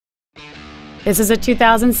This is a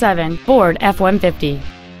 2007 Ford F-150.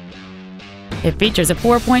 It features a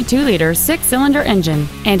 4.2-liter six-cylinder engine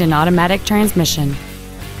and an automatic transmission.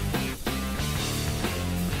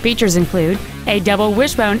 Features include a double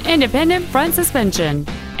wishbone independent front suspension,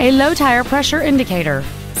 a low tire pressure indicator,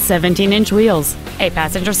 17-inch wheels, a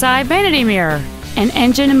passenger side vanity mirror, an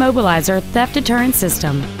engine immobilizer theft deterrent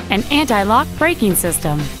system, an anti-lock braking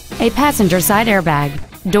system, a passenger side airbag,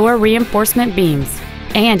 door reinforcement beams,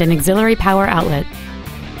 and an auxiliary power outlet.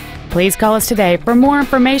 Please call us today for more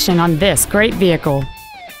information on this great vehicle.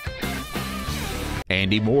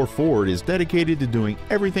 Andy Mohr Ford is dedicated to doing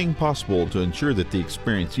everything possible to ensure that the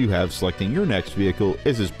experience you have selecting your next vehicle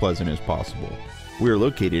is as pleasant as possible. We are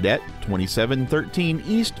located at 2713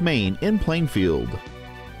 East Main in Plainfield.